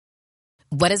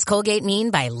What does Colgate mean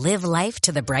by live life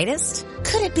to the brightest?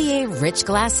 Could it be a rich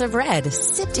glass of red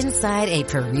sipped inside a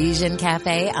Parisian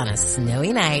cafe on a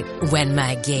snowy night when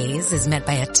my gaze is met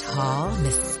by a tall,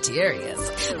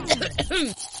 mysterious...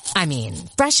 I mean,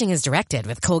 brushing is directed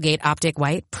with Colgate Optic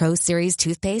White Pro Series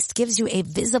toothpaste gives you a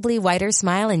visibly whiter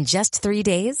smile in just 3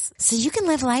 days, so you can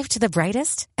live life to the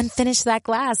brightest and finish that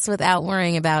glass without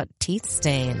worrying about teeth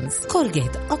stains.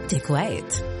 Colgate Optic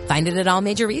White. Find it at all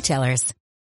major retailers.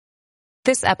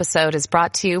 This episode is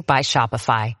brought to you by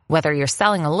Shopify. Whether you're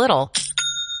selling a little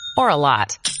or a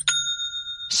lot,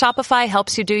 Shopify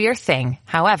helps you do your thing,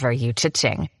 however you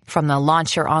cha-ching. From the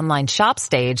launch your online shop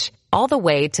stage, all the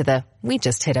way to the we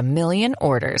just hit 1 million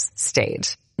orders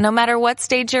stage. No matter what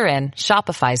stage you're in,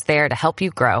 Shopify's there to help you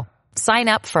grow. Sign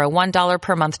up for a $1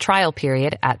 per month trial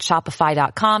period at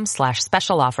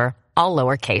shopify.com/special offer, all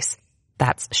lowercase.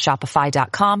 That's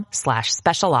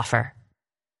shopify.com/special offer.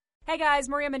 Hey guys,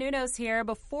 Maria Menounos here.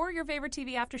 Before your favorite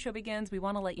TV after show begins, we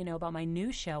want to let you know about my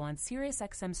new show on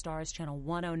SiriusXM Stars Channel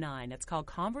 109. It's called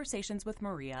Conversations with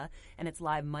Maria, and it's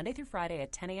live Monday through Friday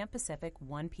at 10 a.m. Pacific,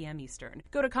 1 p.m. Eastern.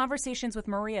 Go to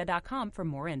conversationswithmaria.com for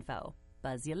more info.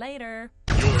 Buzz you later.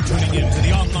 You're tuning in to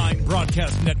the online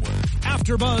broadcast network,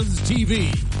 AfterBuzz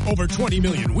TV. Over 20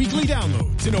 million weekly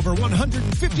downloads in over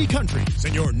 150 countries,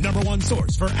 and your number one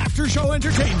source for after-show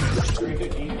entertainment.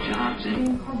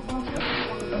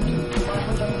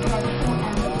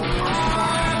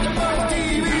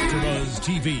 AfterBuzz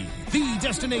TV, the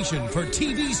destination for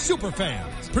TV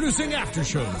superfans, producing after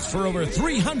shows for over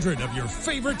 300 of your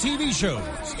favorite TV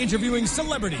shows, interviewing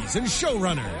celebrities and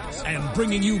showrunners, and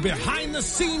bringing you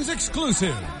behind-the-scenes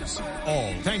exclusives.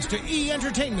 All thanks to E!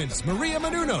 Entertainment's Maria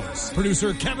Menounos,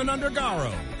 producer Kevin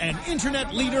Undergaro, and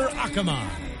internet leader Akamai.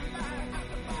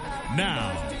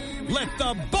 Now, let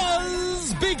the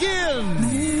buzz begin!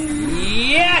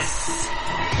 Yes!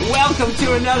 Welcome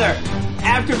to another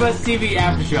AfterBuzz TV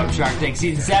After Show of Shark Tank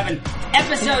Season 7,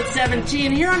 Episode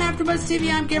 17. Here on AfterBuzz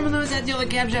TV, I'm Cameron Lewis at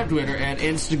DealingCamShop, Twitter and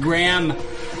Instagram.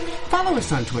 Follow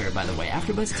us on Twitter, by the way,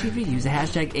 AfterBuzz TV. Use the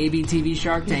hashtag ABTV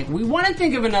Shark Tank. We want to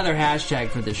think of another hashtag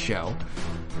for this show,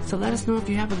 so let us know if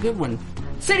you have a good one.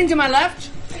 Sitting to my left...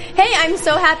 Hey, I'm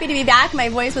so happy to be back. My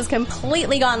voice was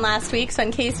completely gone last week, so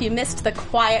in case you missed the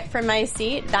quiet from my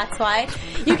seat, that's why.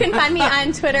 You can find me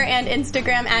on Twitter and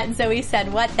Instagram at Zoe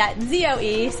Said What. That's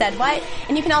Zoe Said What.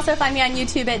 And you can also find me on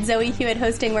YouTube at Zoe Hewitt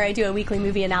Hosting, where I do a weekly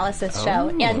movie analysis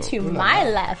show. And to my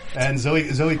left... And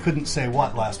Zoe couldn't say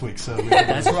what last week, so...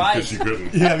 That's right. Because she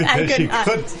couldn't. Yeah, because she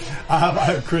couldn't.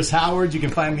 I'm Chris Howard. You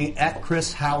can find me at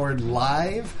Chris Howard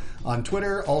Live on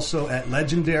Twitter, also at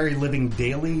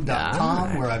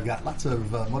legendarylivingdaily.com, where I've got lots of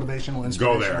motivational,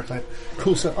 inspirational type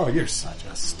cool stuff. Oh, you're such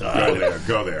a star.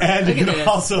 Go there. And you can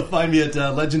also find me at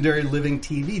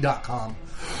legendarylivingtv.com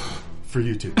for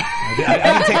YouTube. I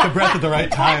didn't take the breath at the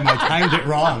right time. I timed it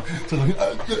wrong. So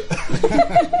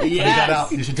yes. Got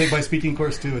out. You should take my speaking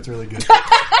course, too. It's really good.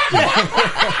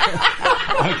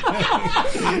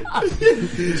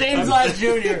 James Lott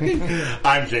Jr.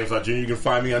 I'm James Lott Jr. You can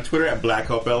find me on Twitter at Black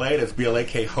Hope LA. That's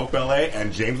BLAK Hope LA,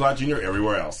 and James Lott Jr.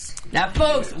 everywhere else. Now,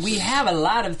 folks, we have a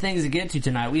lot of things to get to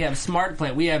tonight. We have Smart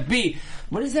Plant. We have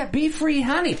what is that? Bee Free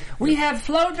Honey. We have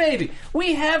Float Baby.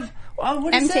 We have...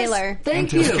 what is M. this? Taylor.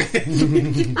 Thank you.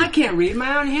 I can't read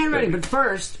my own handwriting, but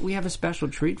first, we have a special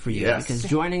treat for you. Yes. Because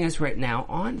joining us right now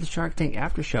on the Shark Tank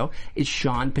After Show is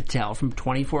Sean Patel from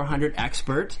 2400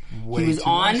 Expert. He was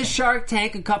on the Shark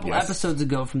Tank a couple episodes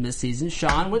ago from this season.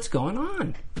 Sean, what's going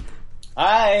on?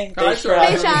 Hi. Hey,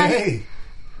 Sean. Hey.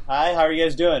 Hi, how are you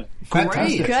guys doing?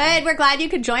 Fantastic. Good. We're glad you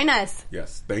could join us.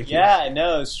 Yes, thank you. Yeah, I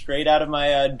know. Straight out of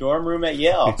my dorm room at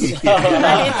Yale. So,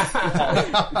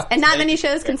 And not many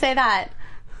shows can say that.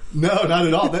 No, not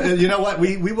at all. You know what?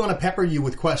 We want to pepper you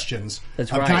with questions.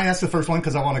 That's right. Can I ask the first one?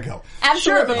 Because I want to go.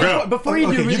 Absolutely. Sure, but before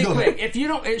you do, really you quick, if you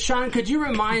don't, Sean, could you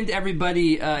remind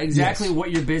everybody exactly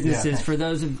what your business is for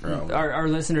those of our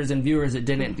listeners and viewers that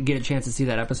didn't get a chance to see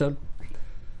that episode?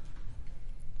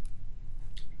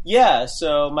 yeah,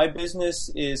 so my business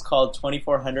is called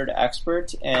 2400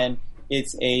 Expert, and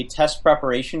it's a test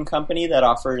preparation company that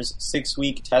offers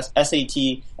 6-week test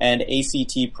SAT and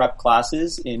ACT prep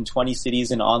classes in 20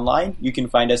 cities and online. You can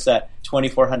find us at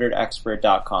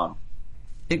 2400expert.com.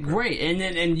 Great.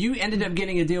 And you ended up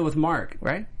getting a deal with Mark,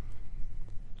 right?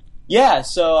 Yeah,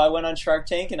 so I went on Shark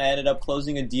Tank and I ended up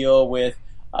closing a deal with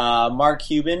Mark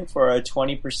Cuban for a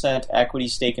 20% equity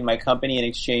stake in my company in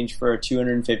exchange for a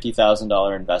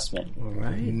 $250,000 investment. All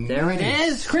right. There it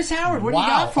is. Chris Howard, what do you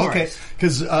got for us?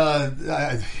 Because,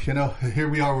 here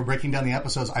we are, we're breaking down the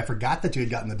episodes. I forgot that you had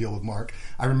gotten the deal with Mark.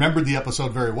 I remembered the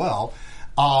episode very well.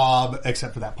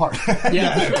 except for that part.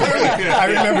 Yeah, clearly, I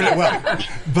remembered it well.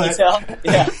 But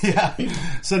yeah.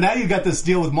 So now you got this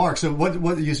deal with Mark. So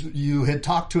what you had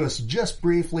talked to us just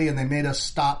briefly, and they made us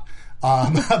stop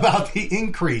about the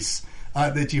increase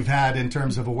that you've had in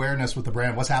terms of awareness with the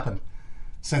brand. What's happened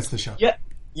since the show?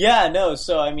 No.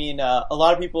 So I mean, a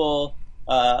lot of people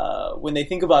when they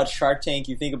think about Shark Tank,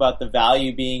 you think about the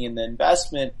value being in the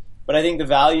investment. But I think the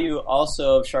value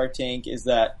also of Shark Tank is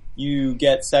that you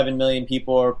get 7 million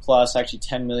people, or plus actually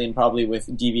 10 million probably with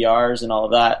DVRs and all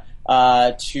of that,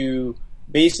 to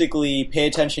basically pay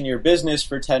attention to your business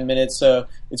for 10 minutes. So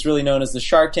it's really known as the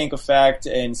Shark Tank effect,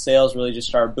 and sales really just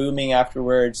start booming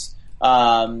afterwards.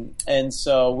 And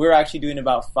so we're actually doing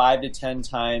about 5 to 10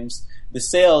 times the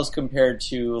sales compared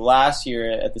to last year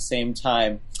at the same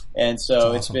time. And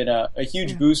so it's been a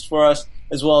huge boost for us,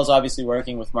 as well as obviously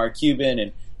working with Mark Cuban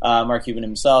and Mark Cuban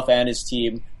himself and his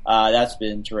team. That's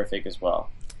been terrific as well.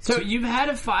 So you've had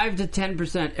a 5 to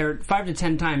 10% or 5 to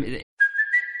 10 times.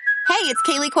 Hey, it's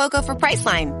Kaylee Cuoco for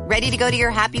Priceline. Ready to go to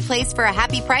your happy place for a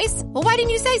happy price? Well, why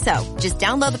didn't you say so? Just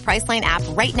download the Priceline app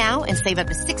right now and save up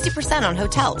to 60% on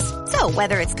hotels. So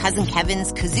whether it's Cousin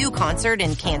Kevin's Kazoo Concert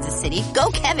in Kansas City,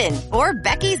 go Kevin, or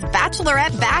Becky's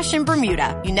Bachelorette Bash in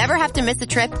Bermuda, you never have to miss a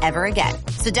trip ever again.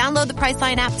 So download the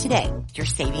Priceline app today. Your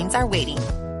savings are waiting.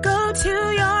 Go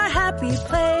to your happy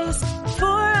place for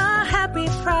a happy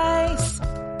price.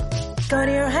 Go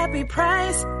to your happy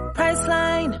price,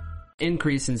 Priceline.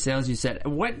 Increase in sales, you said.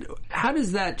 How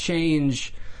does that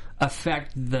change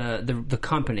affect the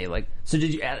company? Like, so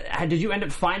did you end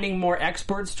up finding more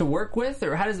experts to work with,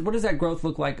 or what does that growth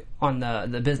look like on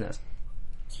the business?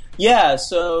 Yeah,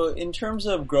 so in terms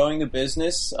of growing the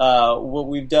business, what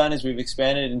we've done is we've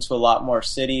expanded into a lot more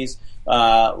cities.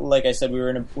 Like I said, we're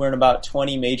in about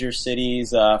 20 major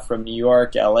cities, from New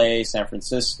York, LA, San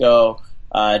Francisco,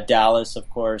 Dallas, of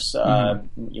course,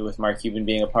 with Mark Cuban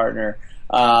being a partner.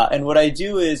 And what I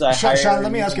do is I hire... Sean,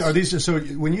 let me ask you, are these, so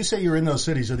when you say you're in those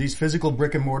cities, are these physical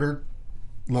brick and mortar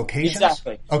locations?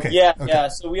 Exactly. Okay. Yeah,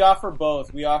 so we offer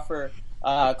both. We offer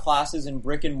classes in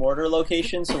brick and mortar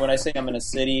locations. So when I say I'm in a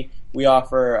city, we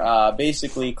offer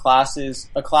basically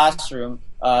a classroom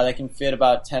that can fit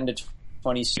about 10 to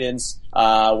 20 students,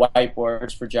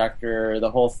 whiteboards, projector,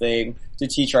 the whole thing, to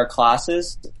teach our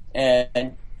classes.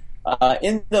 And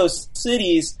in those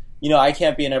cities, I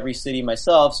can't be in every city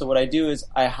myself, so what I do is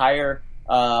I hire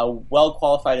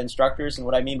well-qualified instructors, and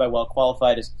what I mean by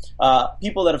well-qualified is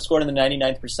people that have scored in the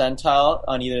 99th percentile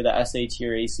on either the SAT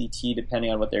or ACT,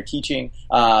 depending on what they're teaching,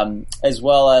 as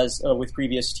well as with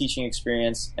previous teaching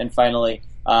experience. And finally,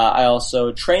 I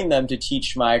also train them to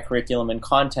teach my curriculum and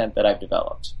content that I've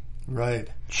developed. Right.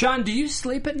 Sean, do you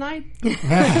sleep at night?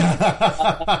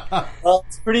 Well,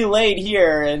 it's pretty late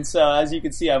here, and so as you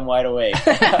can see, I'm wide awake.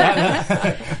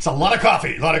 It's a lot of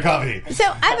coffee. So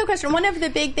I have a question. One of the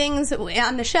big things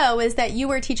on the show is that you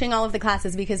were teaching all of the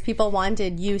classes because people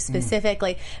wanted you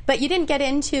specifically, but you didn't get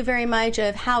into very much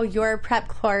of how your prep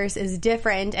course is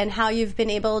different and how you've been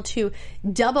able to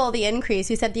double the increase.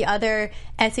 You said the other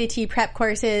SAT prep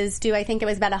courses do, I think it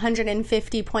was about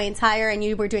 150 points higher, and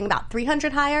you were doing about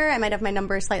 300 higher. I might have my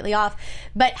numbers slightly off.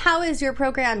 But how is your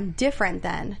program different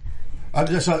then? I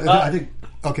think...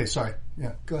 Okay, sorry.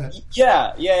 Yeah, go ahead.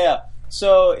 Yeah.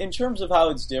 So in terms of how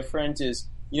it's different is,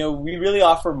 we really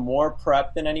offer more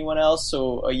prep than anyone else.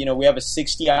 So, we have a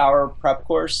 60-hour prep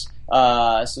course.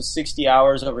 So 60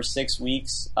 hours over 6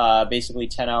 weeks, basically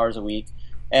 10 hours a week.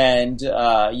 And,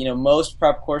 most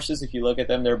prep courses, if you look at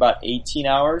them, they're about 18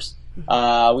 hours. We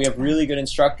have really good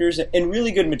instructors and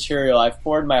really good material. I've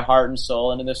poured my heart and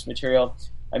soul into this material.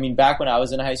 I mean, back when I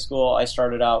was in high school, I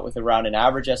started out with around an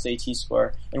average SAT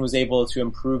score and was able to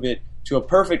improve it to a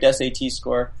perfect SAT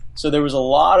score. So there was a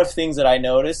lot of things that I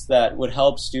noticed that would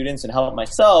help students and help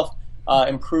myself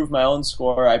improve my own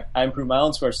score. I improved my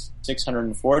own score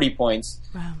 640 points.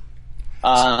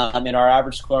 Wow. And our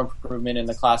average score improvement in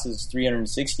the class is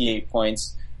 368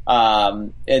 points.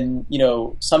 And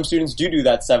some students do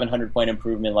that 700 point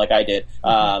improvement like I did.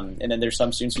 And then there's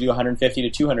some students who do 150 to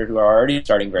 200 who are already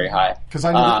starting very high. Because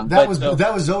I know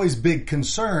that was always big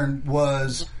concern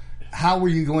was how were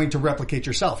you going to replicate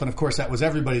yourself? And of course that was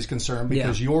everybody's concern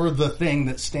because you're the thing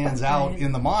that stands out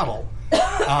in the model.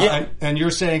 And you're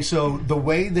saying, so the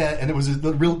way that, and it was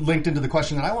real linked into the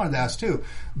question that I wanted to ask too,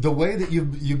 the way that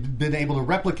you've been able to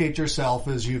replicate yourself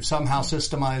is you've somehow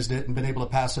systemized it and been able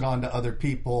to pass it on to other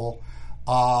people.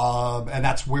 And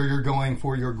that's where you're going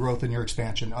for your growth and your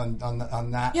expansion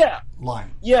on that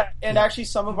line. Yeah, and actually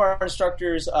some of our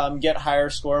instructors get higher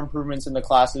score improvements in the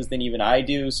classes than even I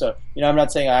do. So, I'm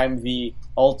not saying I'm the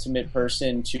ultimate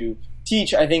person to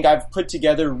teach, I think I've put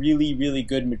together really, really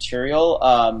good material.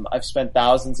 I've spent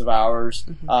thousands of hours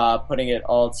putting it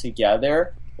all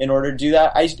together in order to do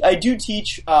that. I do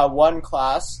teach one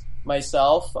class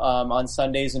myself on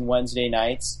Sundays and Wednesday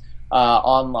nights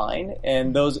online,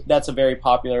 and that's a very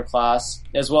popular class,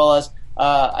 as well as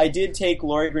I did take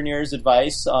Lori Grenier's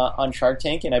advice on Shark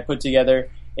Tank, and I put together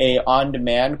a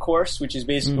on-demand course, which is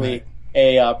basically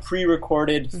a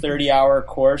pre-recorded 30-hour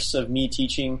course of me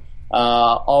teaching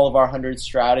all of our 100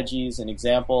 strategies and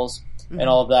examples and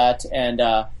all of that. And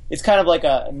it's kind of like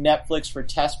a Netflix for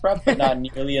test prep, but not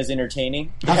nearly as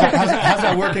entertaining. How's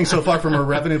that working so far from a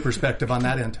revenue perspective on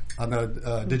that end, on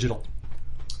the digital?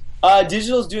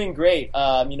 Digital's doing great.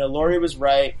 Lori was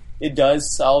right. It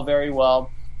does sell very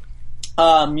well.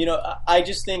 I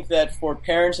just think that for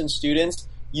parents and students,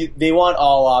 they want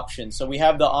all options. So we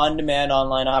have the on-demand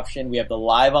online option. We have the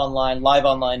live online. Live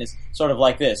online is sort of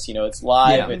like this. It's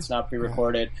live. It's not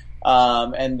pre-recorded.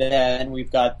 And then we've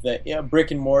got the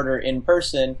brick and mortar in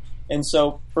person. And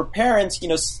so for parents,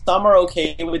 some are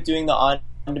okay with doing the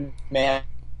on-demand,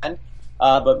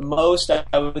 but most,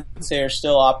 I would say, are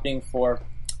still opting for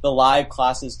the live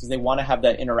classes because they want to have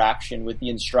that interaction with the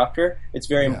instructor. It's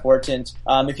very important.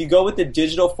 If you go with the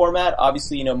digital format,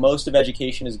 obviously, most of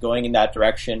education is going in that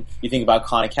direction. You think about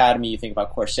Khan Academy, you think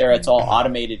about Coursera, it's all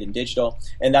automated and digital,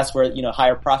 and that's where,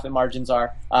 higher profit margins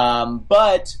are.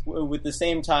 But with the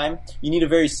same time, you need a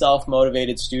very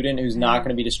self-motivated student who's not going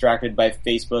to be distracted by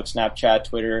Facebook, Snapchat,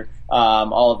 Twitter,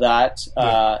 all of that,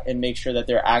 and make sure that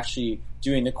they're actually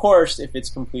doing the course if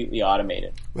it's completely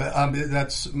automated. Well,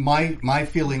 that's my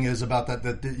feeling is about that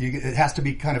it has to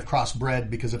be kind of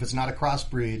crossbred, because if it's not a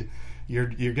crossbreed, you're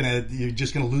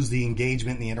just gonna lose the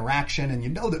engagement and the interaction, and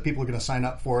that people are gonna sign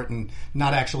up for it and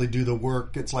not actually do the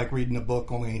work. It's like reading a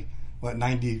book. Only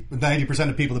 90%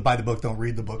 of people that buy the book don't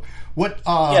read the book.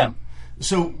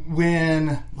 So what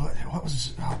did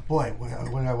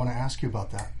I want to ask you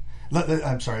about that?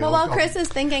 I'm sorry. Well, while Chris is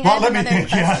thinking, let me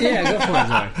think. Yeah, go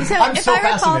for it. So if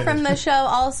I recall from the show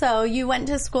also, you went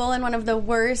to school in one of the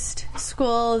worst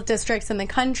school districts in the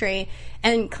country,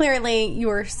 and clearly you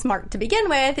were smart to begin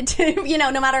with.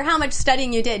 No matter how much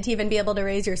studying you did, to even be able to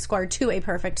raise your score to a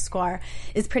perfect score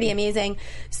is pretty amazing.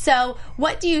 So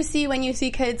what do you see when you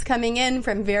see kids coming in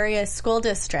from various school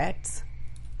districts?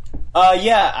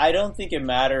 I don't think it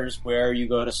matters where you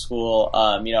go to school.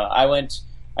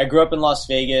 I grew up in Las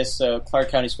Vegas, so Clark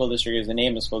County School District is the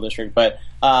name of the school district. But,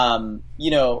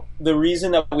 the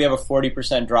reason that we have a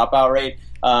 40% dropout rate,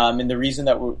 and the reason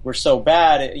that we're so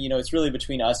bad, it's really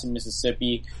between us and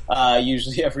Mississippi,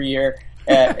 usually every year.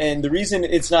 And the reason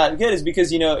it's not good is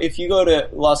because, if you go to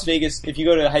Las Vegas, if you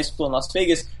go to high school in Las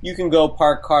Vegas, you can go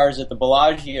park cars at the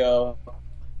Bellagio,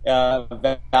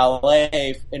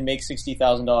 valet, and make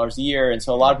 $60,000 a year, and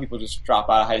so a lot of people just drop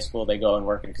out of high school. They go and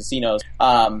work in casinos,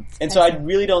 and so I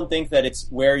really don't think that it's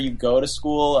where you go to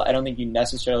school. I don't think you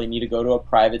necessarily need to go to a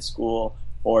private school,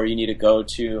 or you need to go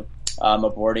to a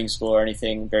boarding school or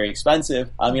anything very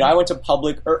expensive. I went to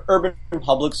urban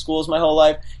public schools my whole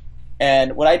life,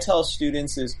 and what I tell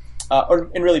students is,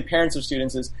 and really parents of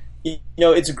students is,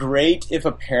 it's great if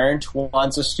a parent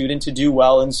wants a student to do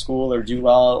well in school or do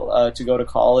well to go to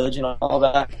college and all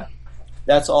that.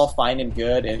 That's all fine and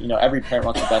good, and every parent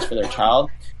wants the best for their child.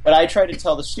 But I try to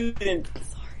tell the student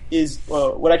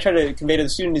what I try to convey to the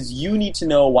student is, you need to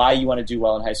know why you want to do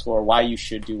well in high school, or why you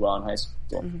should do well in high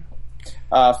school.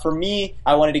 For me,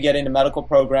 I wanted to get into medical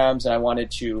programs, and I wanted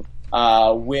to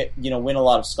win a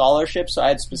lot of scholarships. So I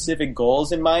had specific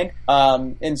goals in mind.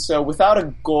 And so without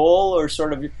a goal, or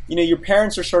sort of, your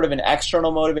parents are sort of an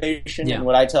external motivation. Yeah. And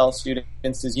what I tell students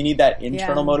is, you need that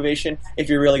internal motivation if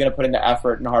you're really going to put in the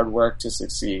effort and hard work to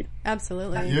succeed.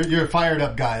 Absolutely. You're a fired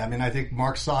up guy. I think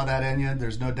Mark saw that in you.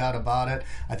 There's no doubt about it.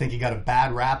 I think you got a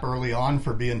bad rap early on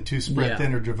for being too spread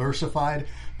thin or diversified.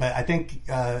 But I think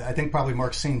probably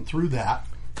Mark's seen through that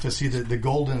to see the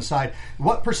golden side.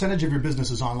 What percentage of your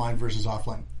business is online versus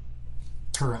offline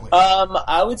currently?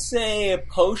 I would say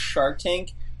post Shark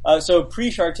Tank. So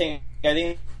pre Shark Tank, I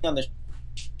think on the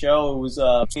show it was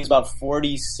about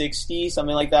 40-60,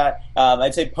 something like that.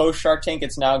 I'd say post Shark Tank,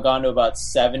 it's now gone to about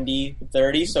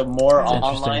 70-30, so more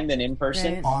online than in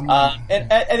person. Right.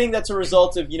 And I think that's a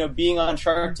result of being on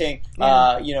Shark Tank.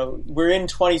 We're in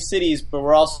 20 cities, but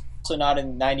we're also not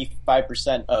in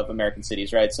 95% of American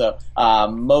cities, right? So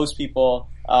most people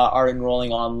are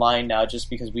enrolling online now, just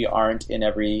because we aren't in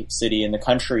every city in the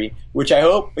country, which I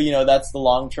hope, that's the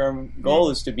long-term goal,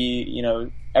 is to be,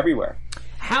 everywhere.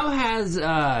 How has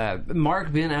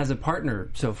Mark been as a partner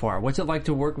so far? What's it like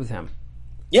to work with him?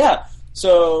 Yeah,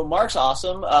 so Mark's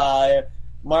awesome.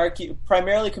 Mark,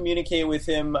 primarily communicate with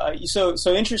him. So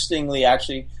interestingly,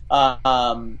 actually,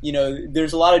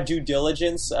 there's a lot of due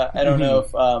diligence. I don't know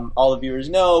if all the viewers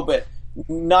know, but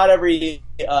not every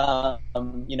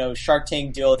Shark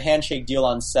Tank deal, handshake deal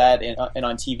on set and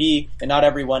on TV, and not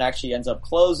everyone actually ends up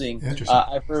closing.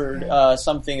 I've heard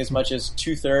something as much as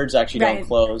 2/3 actually don't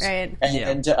close. Right.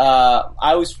 And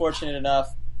I was fortunate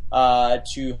enough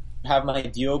to have my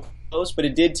deal close, but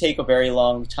it did take a very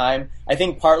long time. I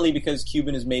think partly because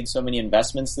Cuban has made so many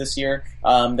investments this year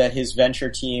that his venture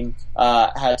team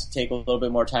had to take a little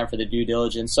bit more time for the due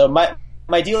diligence. So my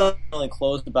deal only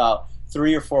closed about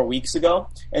 3 or 4 weeks ago.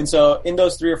 And so in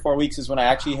those 3 or 4 weeks is when I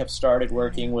actually have started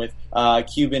working with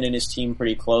Cuban and his team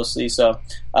pretty closely. So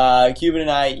Cuban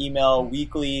and I email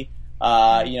weekly.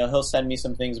 He'll send me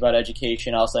some things about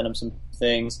education. I'll send him some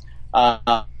things. He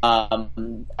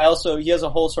has a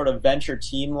whole sort of venture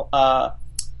team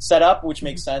set up, which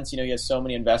makes sense. He has so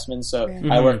many investments. So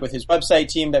I work with his website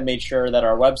team that made sure that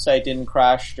our website didn't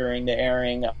crash during the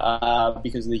airing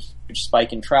because of the huge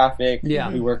spike in traffic.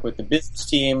 We work with the business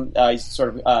team. He's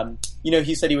sort of,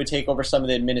 he said he would take over some of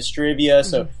the administrivia,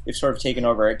 so they've sort of taken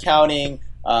over accounting,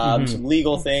 some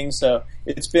legal things. So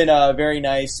it's been very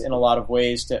nice in a lot of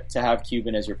ways to have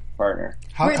Cuban as your partner.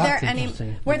 Were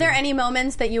there any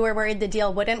moments that you were worried the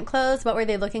deal wouldn't close? What were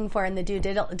they looking for in the due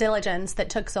diligence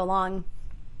that took so long?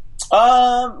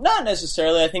 Not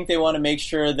necessarily. I think they want to make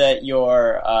sure that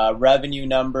your revenue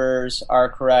numbers are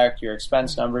correct, your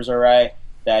expense numbers are right,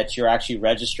 that you're actually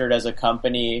registered as a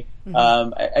company.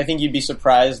 I think you'd be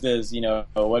surprised as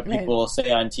what people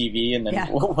say on TV and then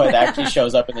what actually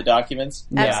shows up in the documents.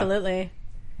 Absolutely.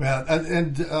 Yeah,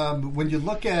 and when you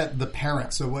look at the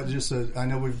parents, so I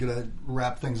know we've got to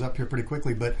wrap things up here pretty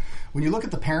quickly, but when you look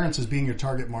at the parents as being your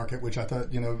target market, which I thought,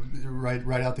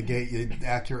 right out the gate, you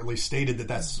accurately stated that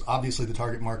that's obviously the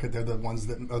target market. They're the ones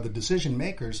that are the decision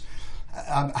makers.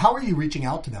 How are you reaching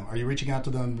out to them? Are you reaching out to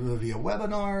them via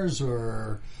webinars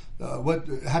or what?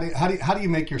 How do you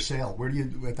make your sale? Where do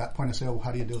you, at that point of sale,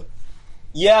 how do you do it?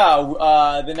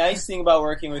 Yeah, the nice thing about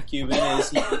working with Cuban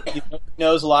is he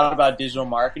knows a lot about digital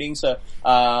marketing. So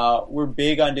we're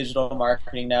big on digital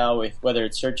marketing now, with whether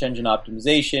it's search engine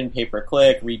optimization,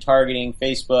 pay-per-click, retargeting,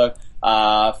 Facebook,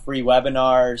 free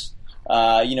webinars.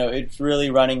 It's really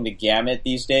running the gamut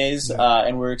these days,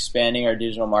 and we're expanding our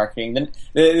digital marketing. Then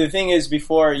the thing is,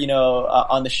 before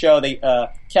on the show,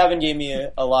 Kevin gave me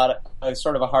a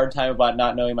sort of a hard time about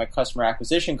not knowing my customer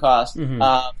acquisition cost.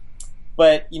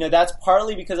 But, that's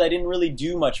partly because I didn't really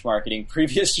do much marketing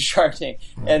previous to Shark Tank.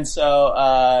 And so,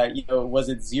 was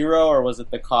it zero or was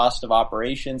it the cost of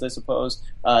operations, I suppose,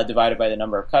 divided by the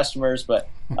number of customers? But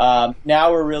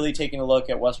now we're really taking a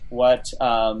look at what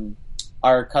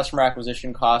our customer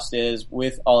acquisition cost is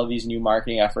with all of these new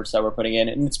marketing efforts that we're putting in.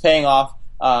 And it's paying off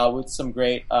with some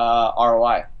great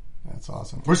ROI. That's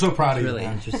awesome. We're so proud of you. Really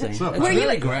interesting. So it's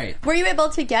really great. Were you able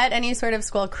to get any sort of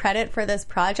school credit for this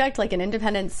project, like an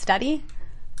independent study?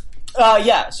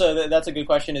 So that's a good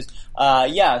question.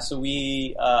 So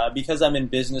we, because I'm in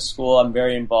business school, I'm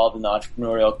very involved in the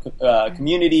entrepreneurial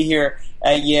community here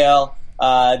at Yale.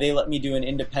 They let me do an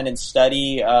independent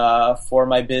study for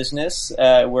my business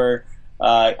where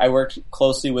I worked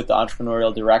closely with the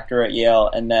entrepreneurial director at Yale,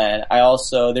 and then I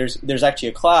also there's actually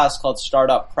a class called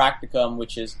Startup Practicum,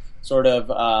 which is sort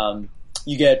of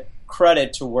you get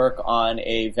credit to work on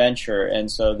a venture,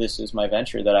 and so this is my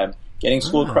venture that I'm getting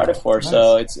school credit for. Nice.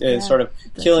 So it's sort of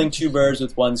killing two birds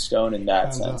with one stone in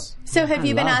that sense. So have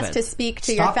you been asked to speak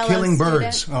to your fellow killing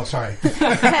students? Birds. Oh, sorry.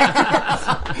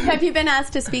 Have you been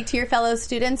asked to speak to your fellow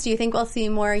students? Do you think we'll see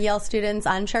more Yale students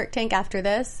on Shark Tank after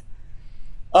this?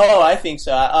 Oh, I think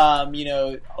so.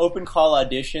 Open call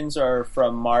auditions are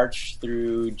from March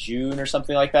through June or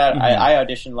something like that. I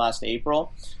auditioned last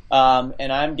April.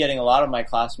 And I'm getting a lot of my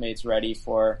classmates ready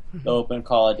for the open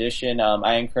call audition.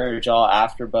 I encourage all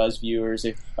AfterBuzz viewers,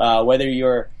 if whether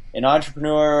you're an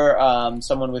entrepreneur,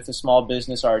 someone with a small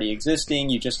business already existing,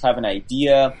 you just have an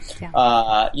idea.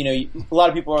 A lot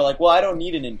of people are like, well, I don't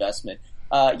need an investment.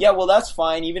 Well, that's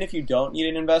fine. Even if you don't need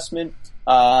an investment,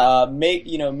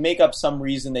 make up some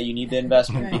reason that you need the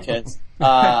investment because,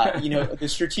 the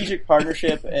strategic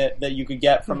partnership that you could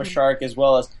get from a shark, as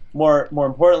well as more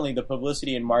importantly, the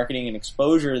publicity and marketing and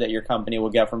exposure that your company will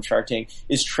get from Shark Tank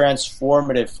is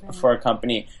transformative for a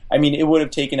company. I mean, it would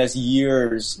have taken us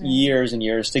years and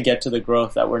years to get to the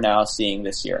growth that we're now seeing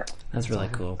this year. That's really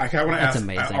cool. I want to That's ask.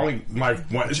 amazing.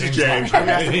 This is James. I haven't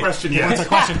asked a question yet. What's the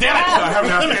question? Damn it! So I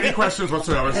haven't asked any questions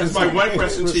whatsoever. This is my one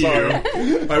question to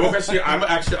you. My one question to you. I'm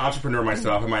actually an entrepreneur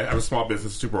myself. I'm a small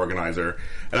business super organizer,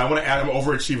 and I want to add. I'm an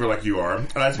overachiever like you are,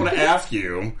 and I just want to ask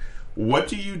you, what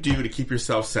do you do to keep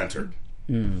yourself centered?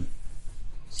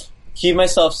 Keep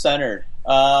myself centered.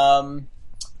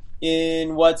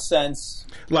 In what sense?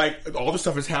 Like, all the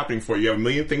stuff is happening for you. You have a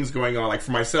million things going on. Like,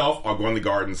 for myself, I'll go in the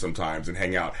garden sometimes and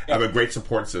hang out. I have a great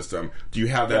support system. Do you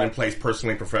have that in place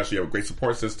personally and professionally? You have a great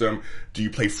support system. Do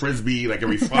you play Frisbee, like,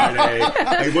 every Friday?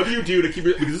 Like, what do you do to keep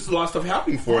it... Because there's a lot of stuff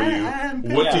happening for you.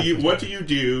 What do you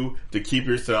do to keep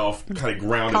yourself kind of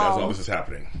grounded as all this is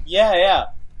happening? Yeah.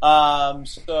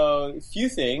 So, a few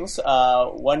things.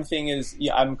 One thing is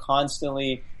I'm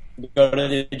constantly... go to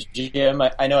the gym.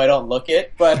 I know I don't look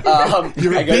it, but I go to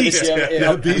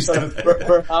the gym. Sort of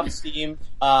burn off steam.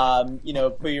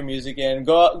 Put your music in.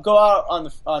 Go out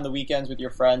on the weekends with your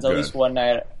friends. At least one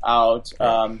night out.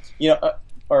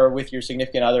 Or with your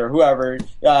significant other or whoever.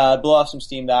 Blow off some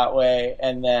steam that way,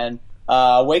 and then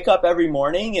wake up every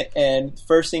morning. And the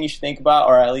first thing you should think about,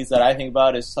 or at least that I think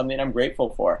about, is something I'm grateful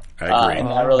for. I agree. And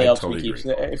that really helps me keep.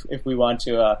 If we want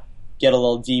to. Get a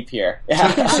little deep here.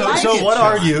 So what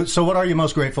are you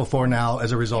most grateful for now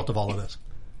as a result of all of this?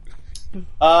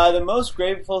 The most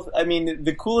grateful,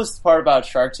 the coolest part about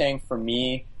Shark Tank for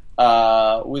me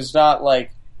was not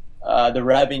like the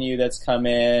revenue that's come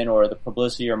in or the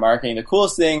publicity or marketing. The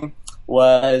coolest thing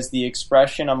was the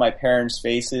expression on my parents'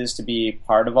 faces to be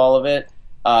part of all of it,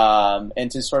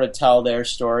 and to sort of tell their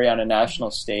story on a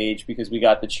national stage, because we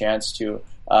got the chance to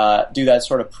do that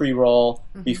sort of pre-roll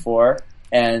before.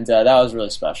 And that was really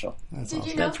special. Did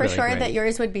you know for sure that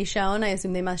yours would be shown? I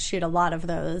assume they must shoot a lot of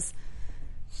those.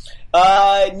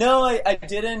 No, I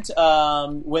didn't.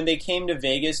 When they came to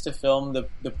Vegas to film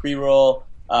the pre-roll,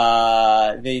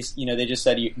 they just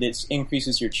said this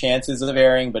increases your chances of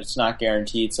airing, but it's not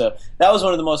guaranteed. So that was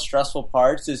one of the most stressful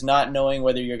parts, is not knowing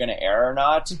whether you're going to air or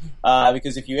not.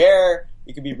 Because if you air,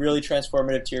 it could be really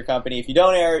transformative to your company. If you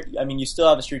don't air, you still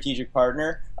have a strategic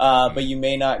partner, but you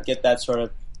may not get that sort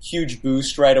of huge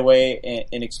boost right away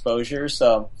in exposure.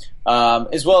 So,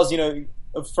 as well as,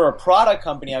 for a product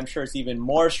company, I'm sure it's even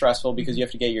more stressful because you have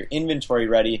to get your inventory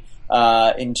ready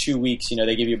in 2 weeks.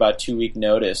 They give you about 2 week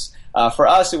notice. For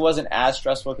us, it wasn't as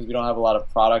stressful because we don't have a lot of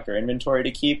product or inventory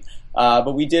to keep.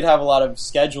 But we did have a lot of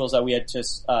schedules that we had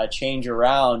to change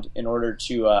around in order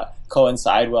to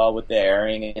coincide well with the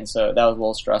airing, and so that was a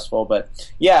little stressful. But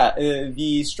yeah,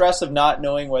 the stress of not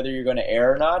knowing whether you're going to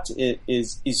air or not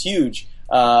is huge.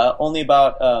 Only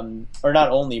about, or not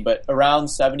only, but around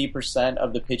 70%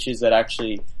 of the pitches that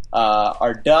actually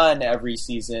are done every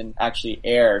season actually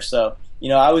air. So,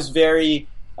 I was very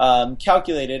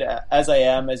calculated, as I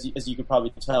am, as you could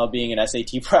probably tell, being an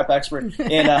SAT prep expert,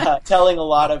 in telling a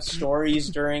lot of stories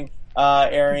during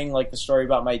airing, like the story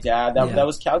about my dad. That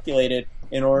was calculated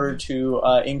in order to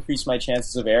increase my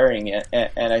chances of airing,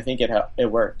 and I think it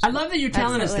worked. I love that you're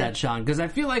telling us that, Sean, because I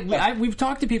feel like we've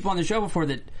talked to people on the show before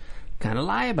that kind of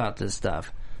lie about this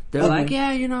stuff. They're like,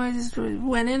 I just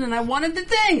went in and I wanted the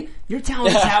thing. You're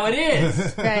telling us how it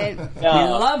is. Right. We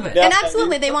love it. And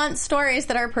absolutely, they want stories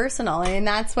that are personal.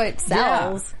 That's what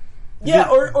sells. Yeah,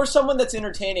 or someone that's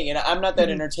entertaining, and I'm not that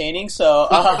entertaining, so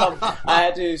I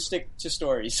had to stick to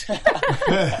stories.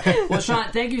 Well,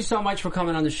 Sean, thank you so much for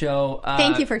coming on the show.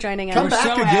 Thank you for joining us. Come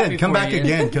back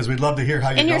again, because we'd love to hear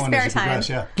how you're going as you progress.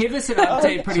 Yeah. Give us an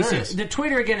update pretty soon. The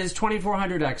Twitter, again, is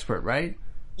 2400expert, right?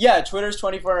 Yeah, Twitter's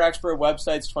 2400expert,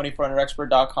 website's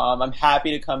 2400expert.com. I'm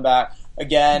happy to come back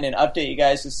again and update you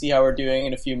guys to see how we're doing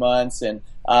in a few months. And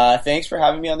thanks for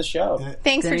having me on the show.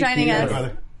 Thanks for joining us.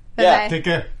 Brother. Yeah, take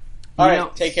care. All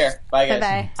right, take care. Bye,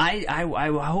 guys. Bye-bye.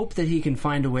 I hope that he can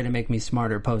find a way to make me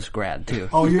smarter post-grad, too.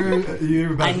 Oh,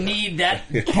 you're about I need that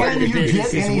part Can of the you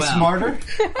business get any as well. smarter?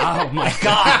 Oh, my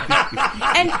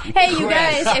God. And, hey, you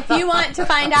guys, if you want to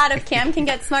find out if Cam can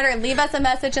get smarter, leave us a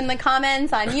message in the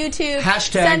comments on YouTube.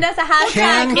 Send us a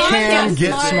hashtag. Can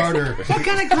get smarter. What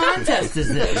kind of contest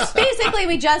is this? Basically,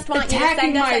 we just want you to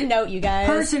send us a note, you guys.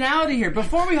 Personality here.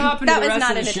 Before we hop into That the was rest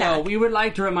not of the an show, attack. we would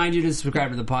like to remind you to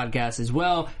subscribe to the podcast as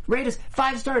well. Rate us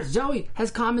 5 stars. Zoe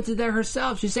has commented there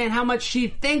herself. She's saying how much she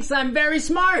thinks I'm very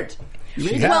smart.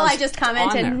 Well, I just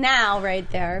commented now right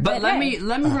there. But let me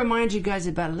remind you guys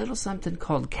about a little something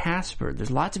called Casper. There's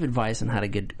lots of advice on how to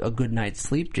get a good night's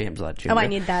sleep, James Lott Jr. Oh, I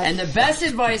need that. And the best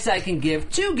advice I can give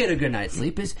to get a good night's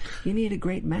sleep is you need a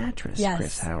great mattress, Yes.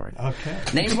 Chris Howard. Okay.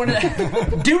 Name one of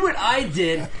the do what I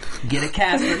did, get a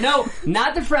Casper. No,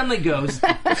 not the Friendly Ghost,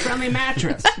 the Friendly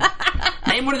Mattress.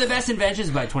 Name one of the best inventions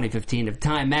by 2015 of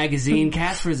Time magazine.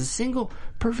 Casper is a single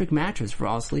perfect mattress for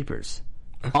all sleepers.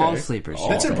 Okay. All sleepers.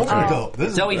 That's important, though.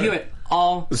 Zoe Hewitt,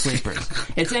 all sleepers.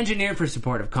 It's engineered for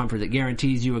supportive comfort that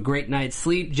guarantees you a great night's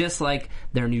sleep, just like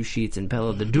their new sheets and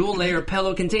pillow. The dual-layer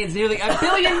pillow contains nearly 1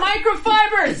 billion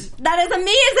microfibers! That is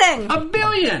amazing! 1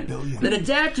 billion! That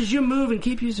adapt as you move and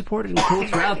keep you supported and cool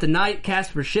throughout the night.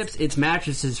 Casper ships its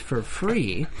mattresses for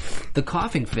free. The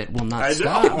coughing fit will not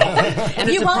stop. And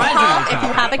you won't cough if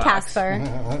you have a Casper.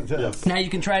 Now you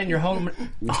can try it in your home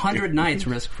 100 nights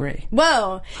risk-free.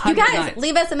 Whoa. You guys, nights.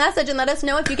 leave us a message and let us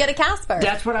know if you get a Casper.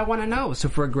 That's what I want to know. So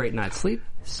for a great night's sleep,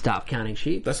 stop counting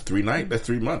sheep. That's 3 nights. That's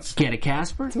 3 months. Get a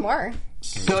Casper. It's more.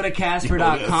 Go to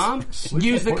Casper.com.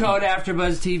 Use the code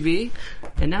AfterBuzzTV,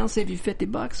 and that'll save you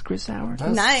 $50, Chris Howard.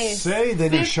 Nice. Say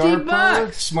that you're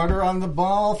sharper, smarter on the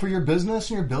ball for your business,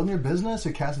 and you're building your business. I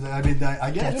mean, I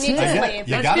get it. You need to sleep.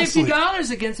 That's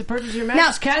 $50 against the purchase of your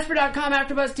mattress. Casper.com,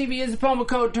 AfterBuzzTV is the promo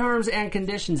code. Terms and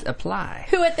conditions apply.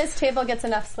 Who at this table gets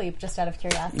enough sleep, just out of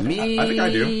curiosity? Me, I think I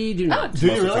do. Do not. Do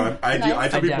you really? I do. I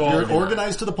tell people You're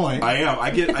organized to the point. I am. I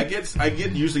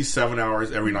get usually 7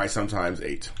 hours every night, sometimes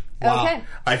 8. Wow. Okay.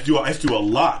 I do a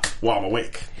lot while I'm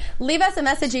awake. Leave us a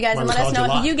message, you guys, and let us know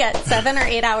if you get 7 or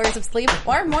 8 hours of sleep,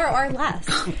 or more or less.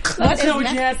 Let us know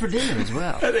what you had for dinner as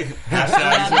well.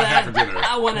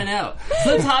 I want to know. So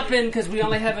let's hop in because we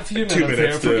only have a few minutes, 2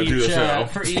 minutes for to do the show.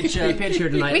 For each pitch here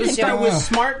tonight. We Let's can start do it. with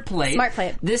Smart Plate. Smart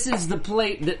Plate. This is the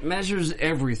plate that measures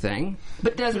everything,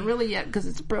 but doesn't really yet because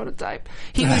it's a prototype.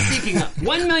 He was seeking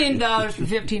 $1 million for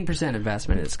 15%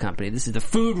 investment in this company. This is the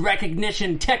food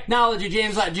recognition technology.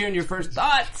 James Lott Jr., first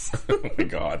thoughts? Oh my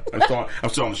God. I'm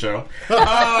still on the show.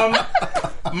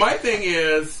 My thing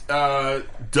is,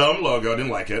 dumb logo,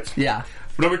 didn't like it. Yeah.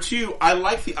 Number 2, I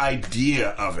like the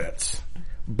idea of it,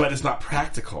 but it's not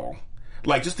practical.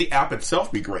 Like, just the app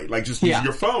itself be great. Like, just use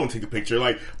your phone, take a picture.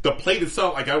 Like, the plate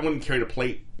itself, like, I wouldn't carry the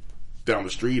plate down the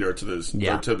street or to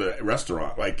the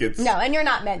restaurant. Like, it's... No, and you're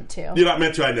not meant to. You're not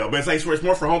meant to, I know. But it's like, it's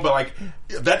more for home. But, like,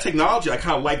 that technology, I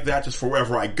kind of like that just for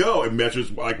wherever I go. It measures,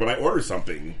 like, when I order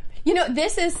something. You know,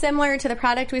 this is similar to the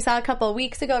product we saw a couple of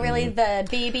weeks ago, really, the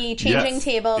baby changing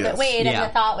table that weighed, and the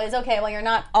thought was, okay, well, you're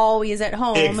not always at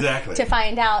home to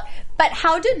find out. But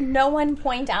how did no one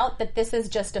point out that this is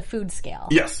just a food scale?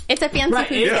 Yes. It's a fancy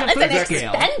food scale. It's an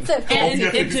expensive fancy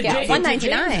food scale.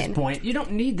 $199. Point, you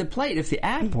don't need the plate if the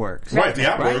app works. Right, the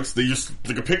app works. They just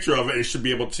take a picture of it. It should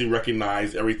be able to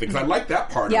recognize everything. Because I like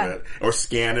that part of it. Or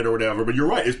scan it or whatever. But you're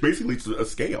right. It's basically a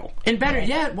scale. And better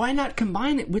yet, why not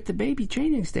combine it with the baby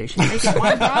changing station? Make it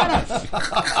one product.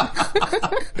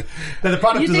 Now, the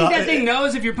product you think that thing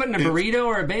knows if you're putting a burrito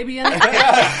or a baby in it?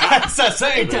 That's the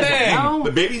same thing.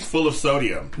 The baby's full of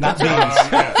sodium. Not beans.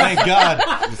 Thank God.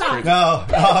 No,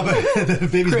 but the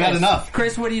baby's bad enough.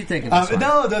 Chris, what do you think of this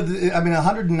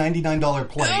 $199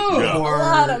 plate a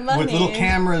lot of money. with little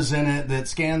cameras in it that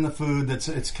scan the food.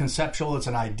 It's conceptual. It's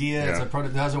an idea. It's a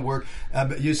product that doesn't work.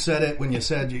 But you said it when you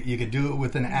said you could do it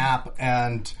with an app,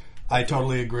 and I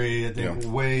totally agree.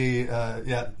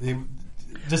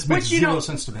 Just makes zero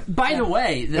sense to me. By the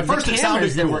way, the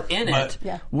cameras that were in it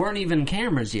weren't even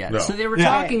cameras yet. No. So they were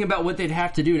talking about what they'd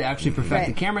have to do to actually perfect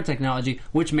the camera technology,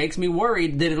 which makes me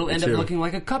worried that it'll end up looking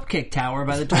like a cupcake tower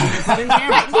by the time they put in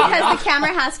cameras. Because the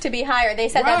camera has to be higher. They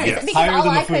said that because all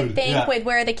I could think with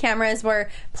where the cameras were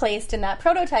placed in that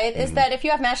prototype is that if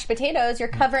you have mashed potatoes, you're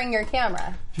covering your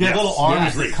camera. You have little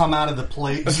arms that come out of the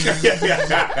plate.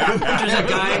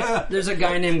 There's a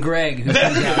guy named Greg who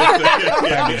comes out.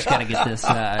 I just gotta get this.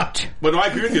 But no, I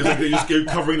agree with you. It's like you're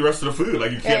covering the rest of the food.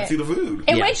 Like, you can't see the food.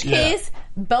 In which case,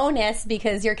 bonus,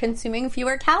 because you're consuming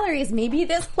fewer calories. Maybe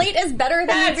this plate is better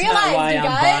than you realize, you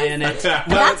guys.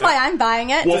 That's why I'm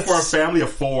buying it. Well, for a family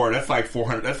of 4, that's like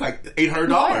 $400. That's like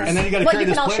 $800. And then you got to carry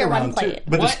this plate around too.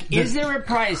 But is there a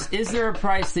price? Is there a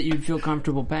price that you'd feel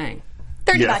comfortable paying?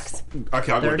 $30.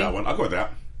 Okay, I'll go with that one. I'll go with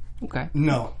that. Okay.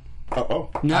 No.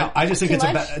 No, I just think it's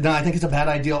I think it's a bad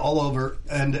idea all over,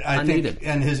 and I think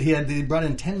he brought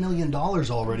in $10 million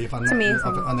already. If I'm not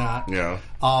on that,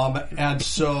 and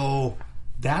so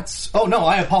that's. Oh no,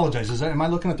 I apologize. Am I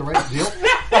looking at the right deal?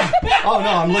 Oh no,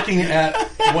 I'm looking at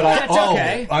what I owe.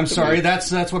 Okay. I'm sorry.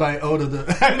 That's what I owe to the.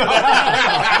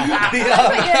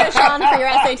 Sean, for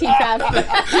your SAT prep.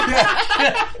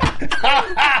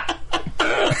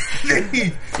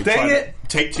 Dang it.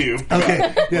 Take 2.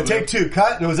 Okay. Yeah, take 2.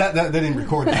 Cut. Was that they didn't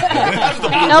record that?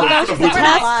 No, that's the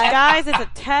test, guys. It's a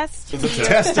test. It's a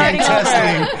test.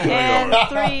 Testing. And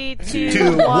 3,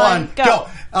 2, 1, go.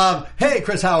 Hey,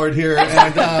 Chris Howard here,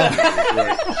 and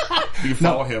you can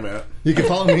follow him at. You can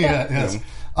follow me at yes.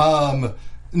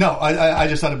 No, I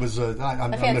just thought it was.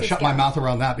 I'm going to shut my mouth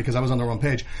around that because I was on the wrong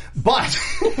page. But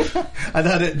I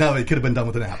thought it could have been done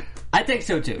with an app. I think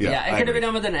so too. Yeah, it could have been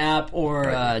done with an app or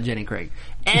Jenny Craig.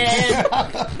 And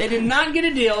they did not get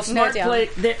a deal. Smart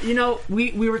Plate.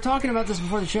 We were talking about this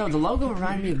before the show. The logo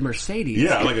reminded me of Mercedes.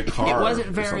 Yeah, like a car. It wasn't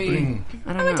very.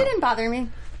 I don't know. It didn't bother me.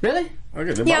 Really?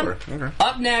 Okay, didn't bother. Okay.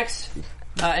 Up next.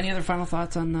 Any other final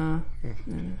thoughts on?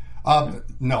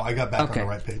 No, I got back on the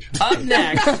right page. Up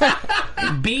next,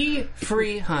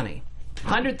 bee-free honey.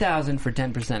 100,000 for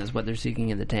 10% is what they're seeking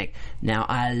in the tank. Now,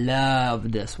 I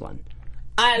love this one.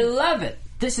 I love it.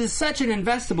 This is such an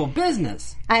investable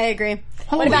business. I agree.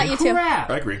 Holy what about you two? crap.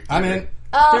 I agree. I mean,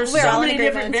 there's we're so all many in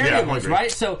different agreement. variables,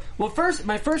 right? So,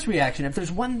 my first reaction, if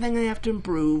there's one thing I have to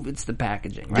improve, it's the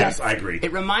packaging, right? Yes, I agree.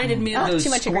 It reminded me of those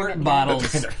squirt bottles,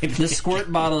 the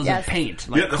squirt bottles of paint.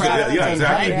 Like exactly.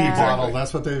 Bottle.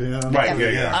 That's what they. Right.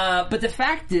 Yeah. But the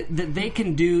fact that they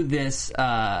can do this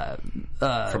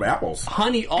from apples,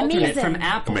 honey alternate from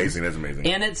apples, amazing. That's amazing,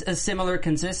 and it's a similar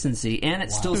consistency, and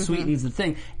it still sweetens the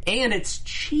thing, and it's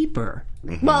cheaper.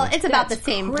 Well, it's about the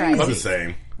same price. About the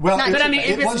same. Well, but I mean,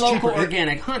 if it's local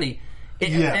organic honey,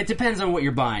 it depends on what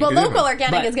you're buying. Well, local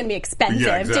organic is going to be expensive.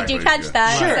 Yeah, exactly. Did you catch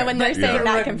that? Sure. So when they're saying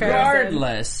that comparison.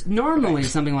 Regardless, normally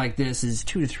something like this is $2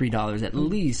 to $3 at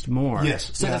least more. Yes.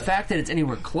 So the fact that it's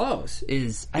anywhere close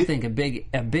is, I think, a big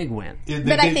win.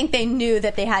 But I think they knew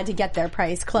that they had to get their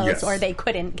price close or they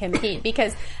couldn't compete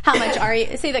because how much are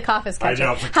you, see the cough is catching,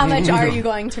 how much are you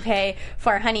going to pay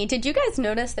for honey? Did you guys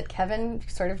notice that Kevin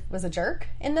sort of was a jerk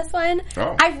in this one?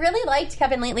 Oh. I've really liked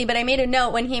Kevin lately, but I made a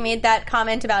note when he made that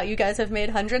comment about you guys have made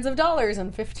hundreds of dollars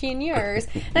in 15 years.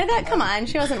 And I thought, come on,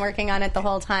 she wasn't working on it the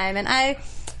whole time. And I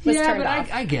was turned off.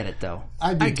 I get it, though.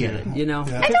 I get it, you know.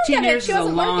 Yeah. I don't get it. years She is a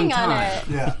wasn't long working time. on it.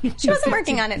 Yeah. She wasn't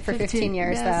working on it for 15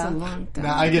 years, That's though. a long time. No,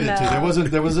 I get it too.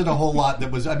 There wasn't a whole lot that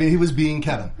was. I mean, he was being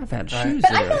Kevin. I've had shoes.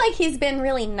 But I feel like he's been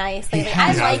really nice lately.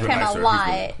 I like him a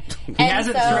lot. He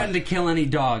hasn't threatened to kill any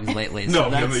dogs lately. So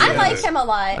I like him a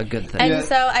lot. A good thing. And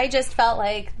so I just felt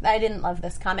like I didn't love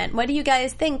this comment. What do you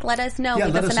guys think? Let us know.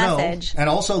 Leave us a message. And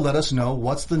also let us know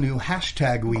what's the new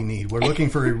hashtag we need. We're looking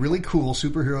for a really cool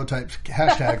superhero type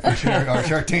hashtag for our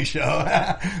Shark Tank show.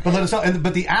 But let us know.